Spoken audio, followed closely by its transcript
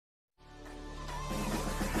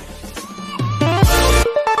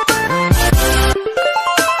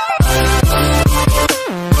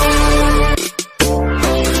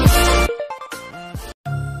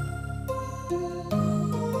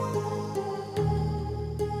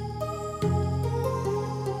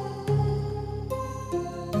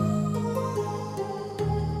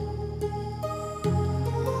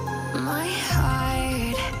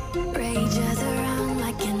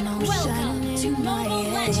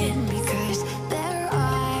attention, because there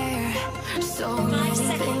are so many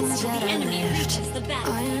things that I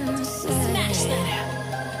left unsaid. Smash them.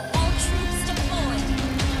 All troops deployed.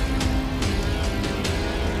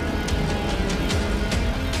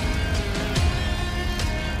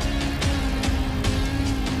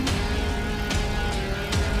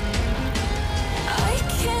 I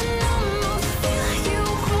can almost feel you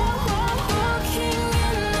walking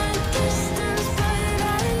in the distance, but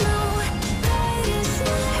I know that is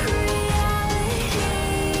not reality.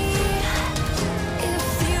 If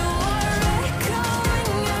you are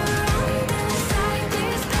echoing around inside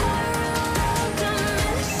these parallel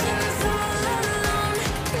dimensions all alone,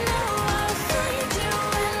 now I'll find you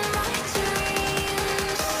in my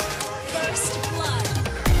dreams. First blood.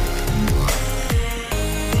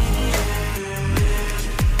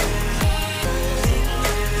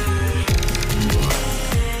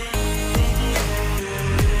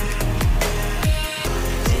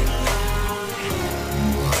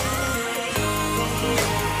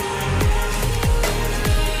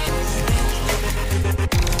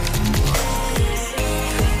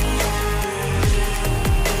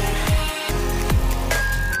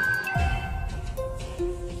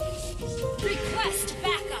 Request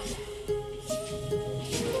backup.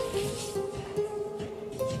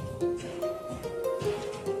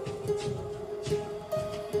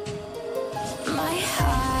 My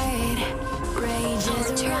heart rages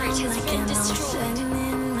Our turret around has like been an destroyed. ocean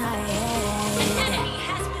in my An head. enemy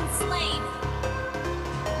has been slain.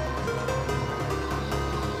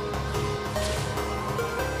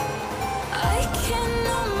 I can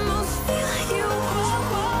almost feel you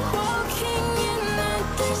walking in the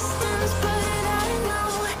distance, but I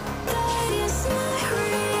know that is not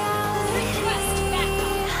Request reality.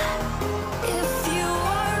 backup. If you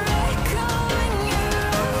are echoing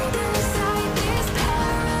around inside these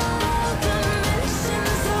parallel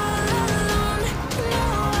dimensions all alone,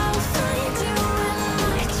 now I'll find you in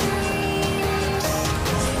my dreams.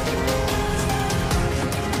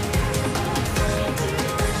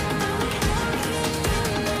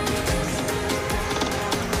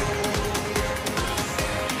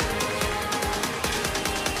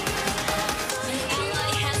 An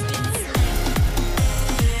ally has been slain.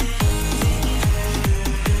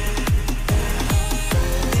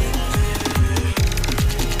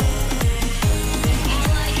 An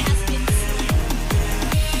ally has been slain.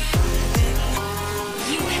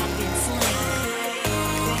 You have been slain.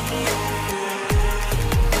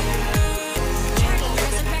 Turtle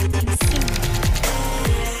resurrecting soon.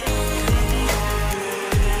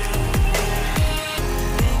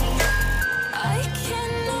 I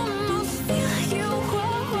can almost feel you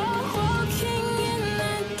walking in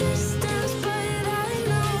the distance, but I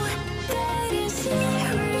know that is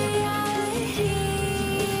not reality.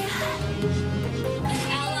 An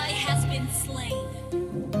ally has been slain.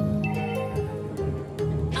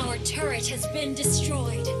 Our turret has been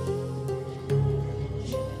destroyed.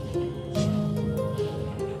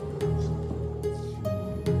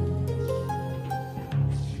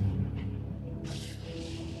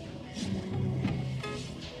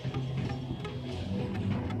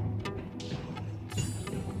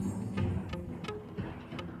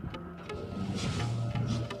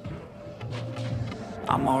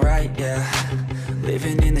 I'm alright, yeah.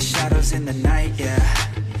 Living in the shadows in the night, yeah.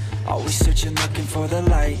 Always searching, looking for the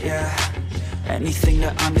light, yeah. Anything to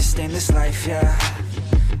understand this life, yeah.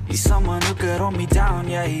 Need someone who could hold me down,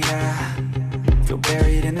 yeah, yeah. Feel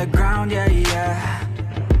buried in the ground, yeah, yeah.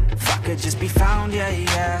 If I could just be found, yeah,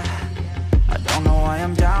 yeah. I don't know why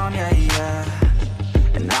I'm down, yeah, yeah.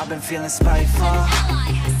 And I've been feeling spiteful.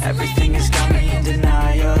 Everything has got me in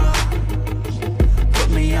denial. Put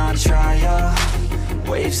me on trial.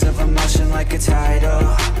 Waves of emotion like a tidal.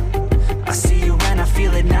 I see you and I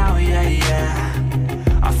feel it now, yeah,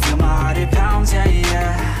 yeah. I feel my heart, it pounds, yeah,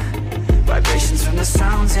 yeah. Vibrations from the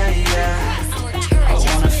sounds, yeah, yeah. Our turret I has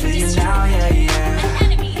wanna been feel you destroyed. now, yeah, yeah. An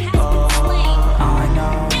enemy has Oh, been slain. I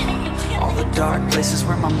know all the dark places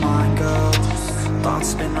where my mind goes. Thoughts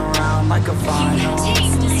spin around like a vinyl.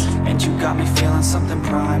 And you got me feeling something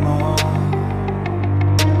primal.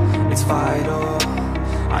 It's vital.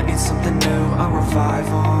 I need something new, a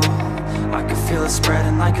revival. I can feel it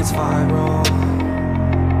spreading like it's viral.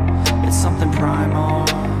 It's something primal.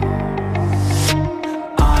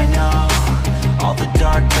 I know all the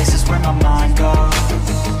dark places where my mind goes.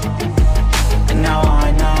 And now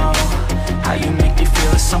I know how you make me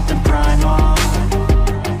feel it's something primal.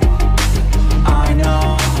 I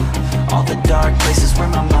know all the dark places where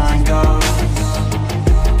my mind goes.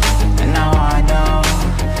 And now I know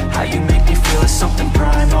how you make me feel it's something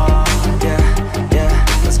primal. Yeah, yeah,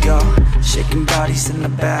 let's go. shaking bodies in the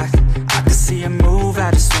back. I can see you move,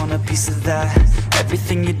 I just want a piece of that.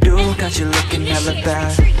 Everything you do got you looking hella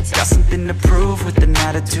bad. Got something to prove with an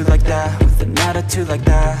attitude like that. With an attitude like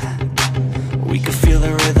that. We can feel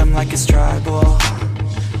the rhythm like it's tribal.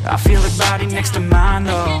 I feel her body next to mine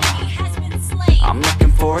though. I'm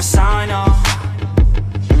looking for a sign, oh.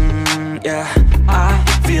 Yeah, I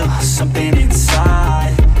feel something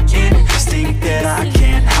inside. Instinct that I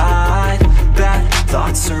can't hide. Bad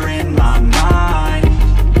thoughts are in my mind.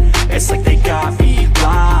 It's like they got me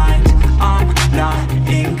blind. I'm not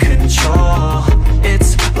in control.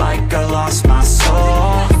 It's like I lost my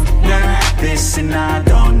soul. Nervous and I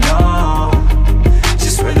don't know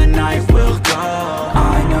just where the night will go.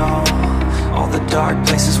 I know all the dark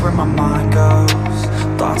places where my mind goes.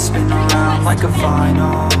 Thoughts spin around like a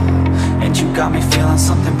vinyl. And you got me feeling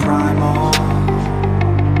something primal.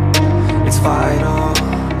 It's vital,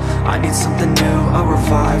 I need something new, a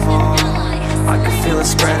revival. I can feel it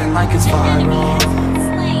spreading like it's viral.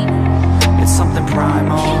 It's something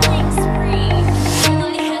primal.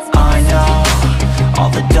 I know all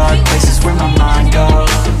the dark places where my mind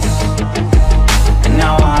goes. And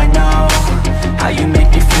now I know how you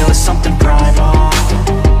make me feel is something primal.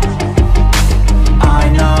 I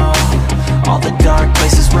know all the dark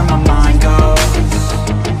places where my mind goes.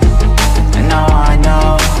 And now I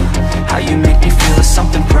know how you make me feel is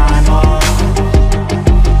something primal.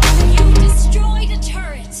 You destroyed a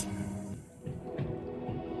turret.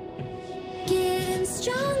 Getting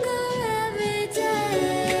stronger every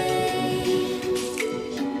day.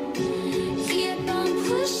 Keep on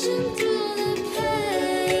pushing through the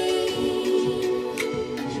pain.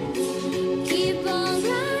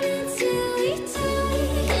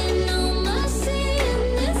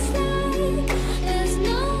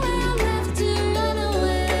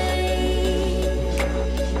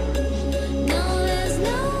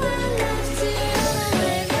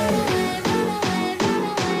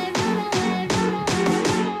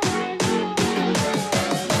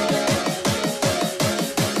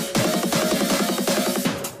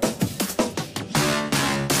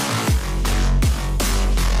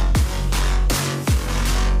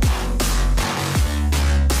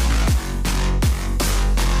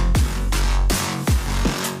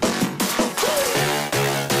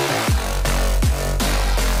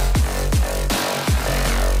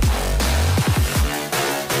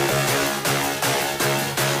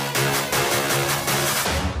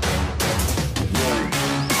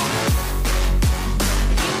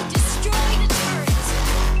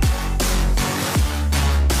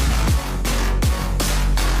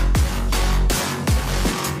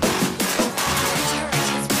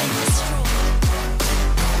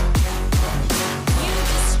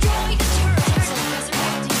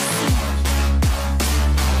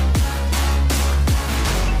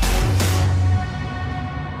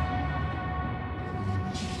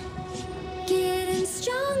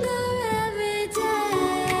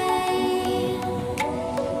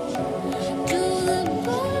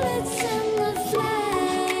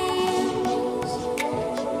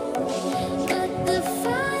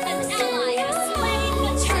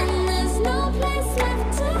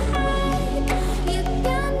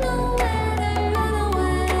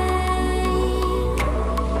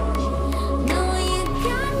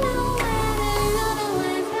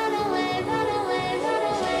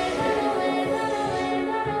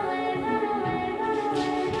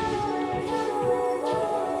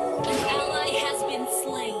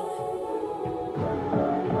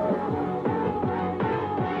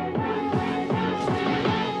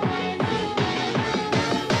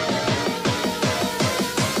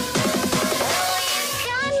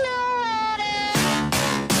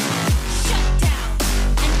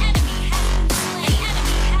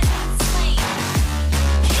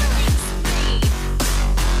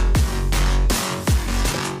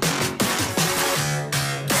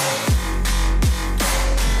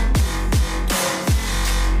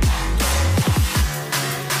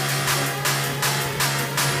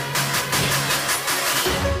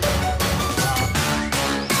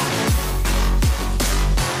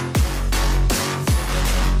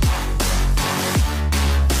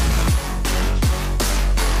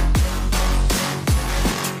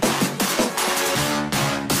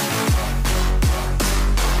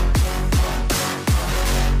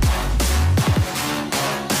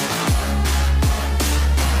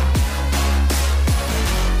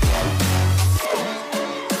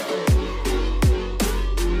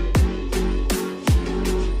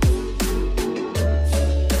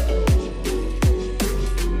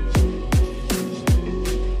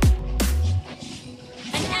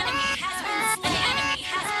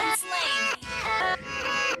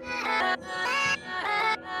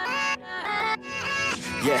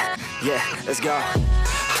 yeah, let's go.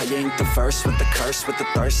 I ain't the first with the curse, with the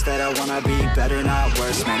thirst that I wanna be better, not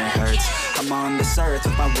worse, man it hurts. I'm on this earth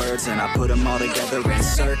with my words and I put them all together,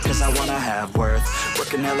 insert, cause I wanna have worth.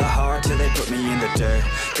 Working hella hard till they put me in the dirt.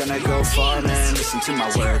 Gonna go far, man, listen to my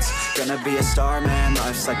words. Gonna be a star, man,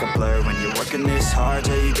 life's like a blur. When you're working this hard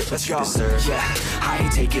till you get what you deserve. Yeah, I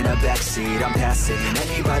ain't taking a backseat, I'm passing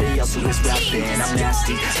anybody else who is rapping. I'm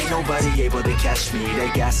nasty, ain't nobody able to catch me. They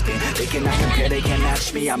gasping, they cannot compare, they can't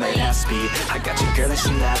match me. I'm at half speed, I got your girl and she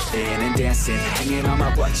laughing and dancing, hanging on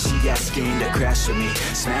my butt, she asking to crash with me,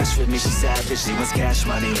 smash with me, she savage, she wants cash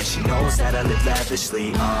money, and she knows that I live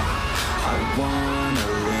lavishly, I wanna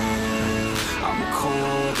live, I'm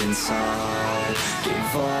cold inside,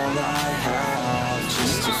 give all I have,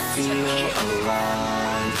 just to feel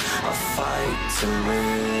alive, I fight to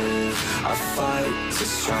live, I fight to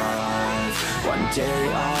strive, one day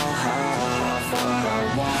I'll have what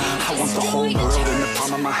I want. I want the whole world in the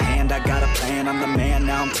palm of my hand, I got a plan, I'm the man,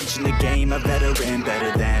 now I'm teaching the game, a veteran,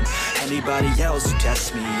 better than anybody else who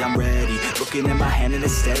tests me, I'm ready, looking at my hand and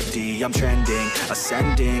it's steady, I'm trending,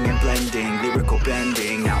 ascending and blending, lyrical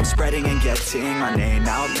bending, now I'm spreading and getting my name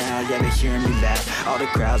out now, yeah they hearing me laugh, all the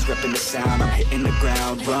crowds repping the sound, I'm hitting the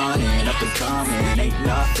ground, running, up and coming, ain't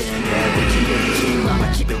nothing, yeah they keep it real,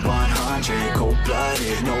 I'ma keep it 100,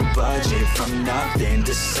 cold-blooded, no budget, from nothing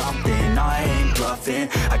to something, I ain't bluffing,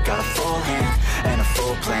 I got a full hand and a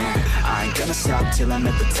full plan, I ain't gonna stop till I'm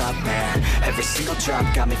at the top, man, every single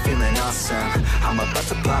drop got me feeling awesome, I'm about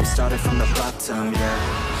to pop, started from the bottom, yeah,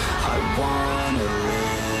 I wanna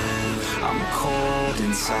live, I'm cold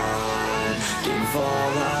inside, give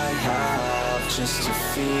all I have, just to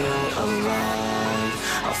feel alive,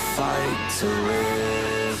 I fight to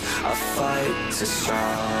live, I fight to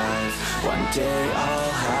strive, one day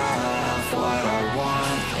I'll have what I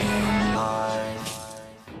want in life.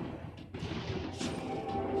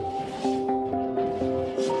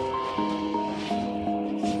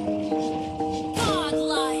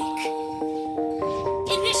 Godlike.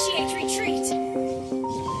 Initiate retreat.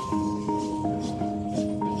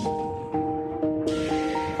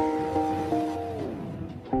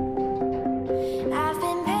 I've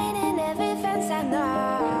been painting every fence I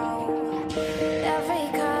know, every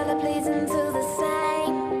color bleeds into the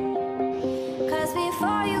same. 'Cause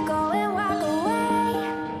before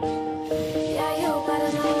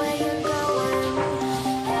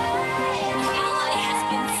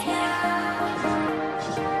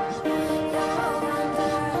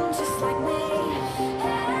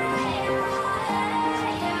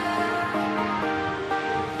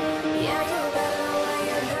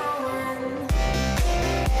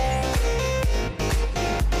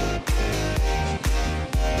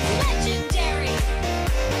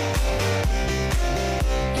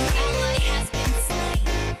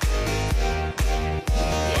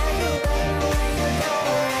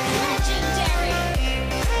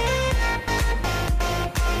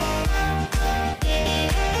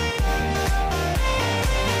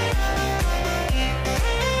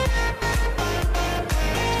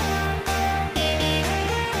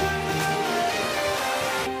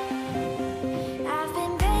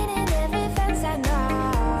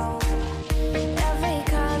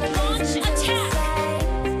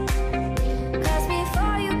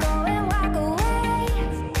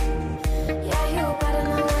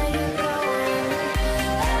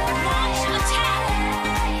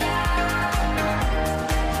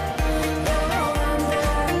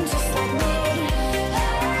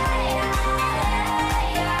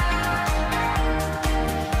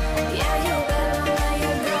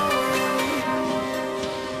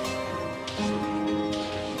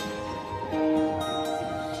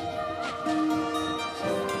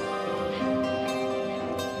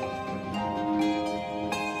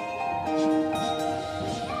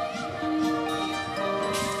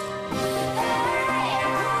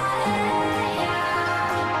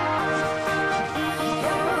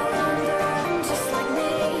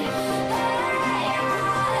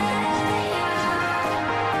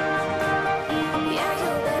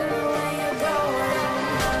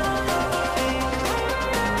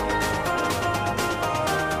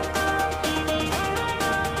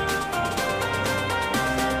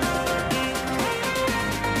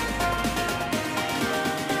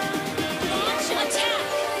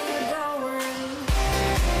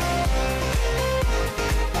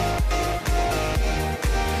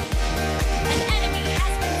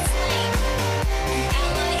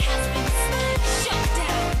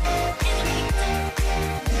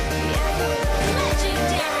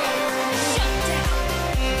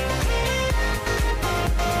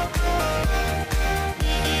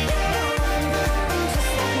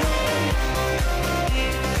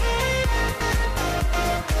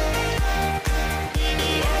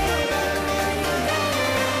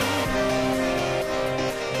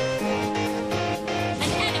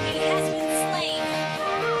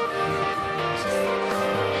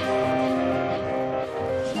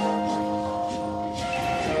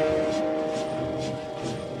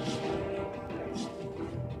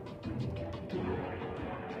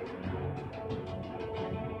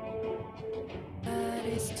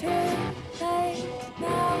too late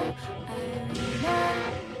now. I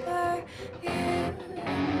remember you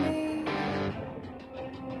and me,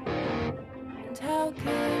 and how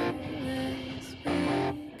careless we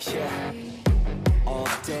could Yeah. be. All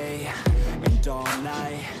day and all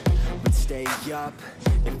night, we'd stay up,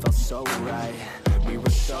 it felt so right. We were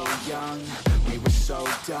so young, we were so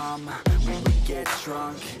dumb. We would get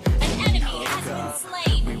drunk An enemy has been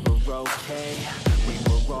slain. we were okay, we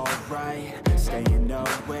were alright. Staying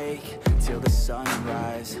awake till the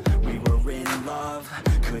sunrise. We were in love,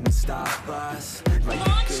 couldn't stop us. Like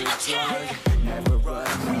Launch a good attack. drug, never run.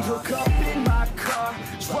 We hook up in my car,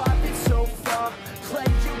 driving so far. Play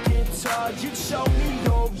your guitar, you show me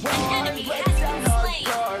your An enemy Let has down been our slain.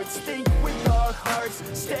 guards, think with our hearts.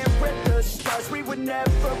 Stare at the stars, we were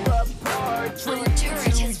never apart. Drink turret too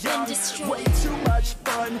has been young, destroyed. way too much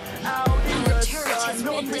fun. Out in Our the turret has sun, been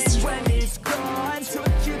knowing destroyed. when it's gone. Took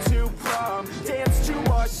you to prom, dance to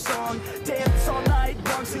our song. Dance all night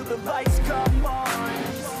long till the lights come on.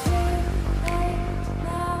 Too late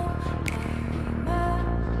now. I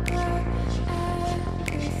remember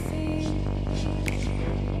everything,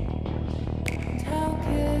 and how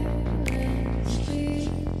careless we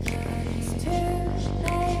got. It's too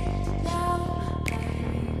late now. I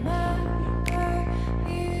remember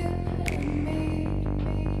you and me,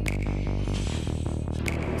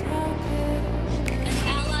 and how careless. An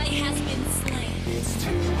ally has been slain. It's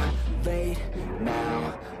too late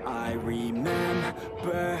now. I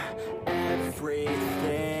remember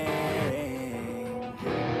everything,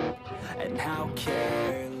 and how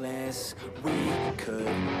careless we could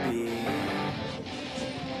be,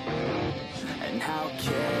 and how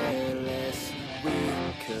careless we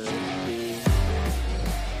could be,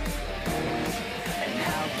 and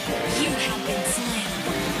how careless You have been slain.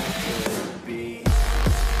 we could be.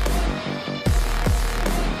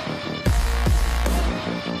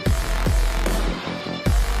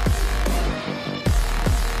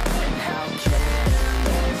 And how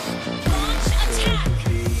careless Launch attack.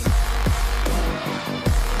 be.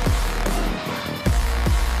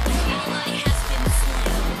 An ally has been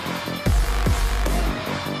slain.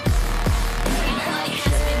 An ally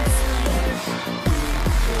has been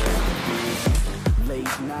slain.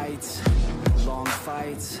 Late nights, long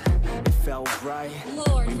fights, it felt right.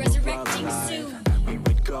 Lord We were resurrecting alive. soon. We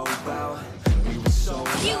would go out, we were so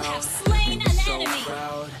You loud. have slain We were an so enemy.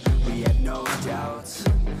 proud, we had no doubts.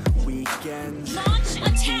 Weekends, Launch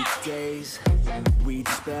attack. weekdays, we'd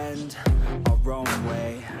spend our own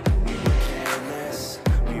way. We were careless,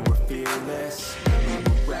 we were fearless, we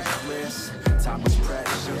were reckless. Time was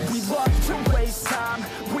precious. We loved to waste time,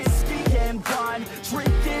 whiskey and wine,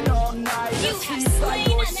 drinking all night. You have Sleep by slain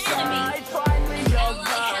your an enemy. side, finally An ally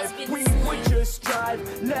has alive. been We slain. would just drive,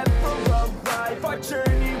 never arrive. Our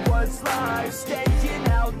journey was live, staying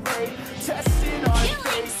out late, testing our Killing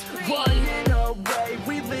fate, spree. running away.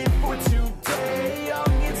 We live for today,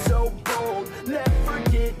 young and so bold, never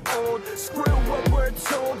get old. Screw what we're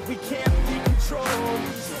told, we can't be controlled.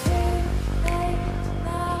 Too late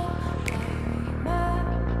now. I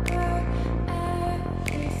remember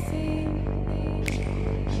everything.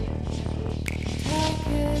 How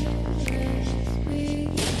careless we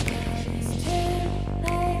got. It's too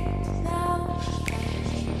late now.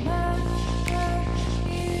 I remember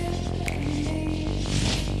you and me.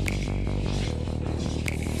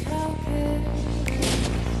 How careless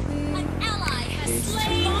we An ally has It's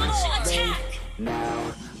slain. too Launch late attack. now.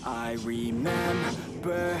 I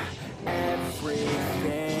remember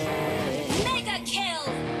everything, Mega kill.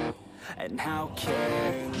 and how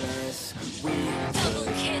careless we Double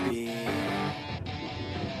kill.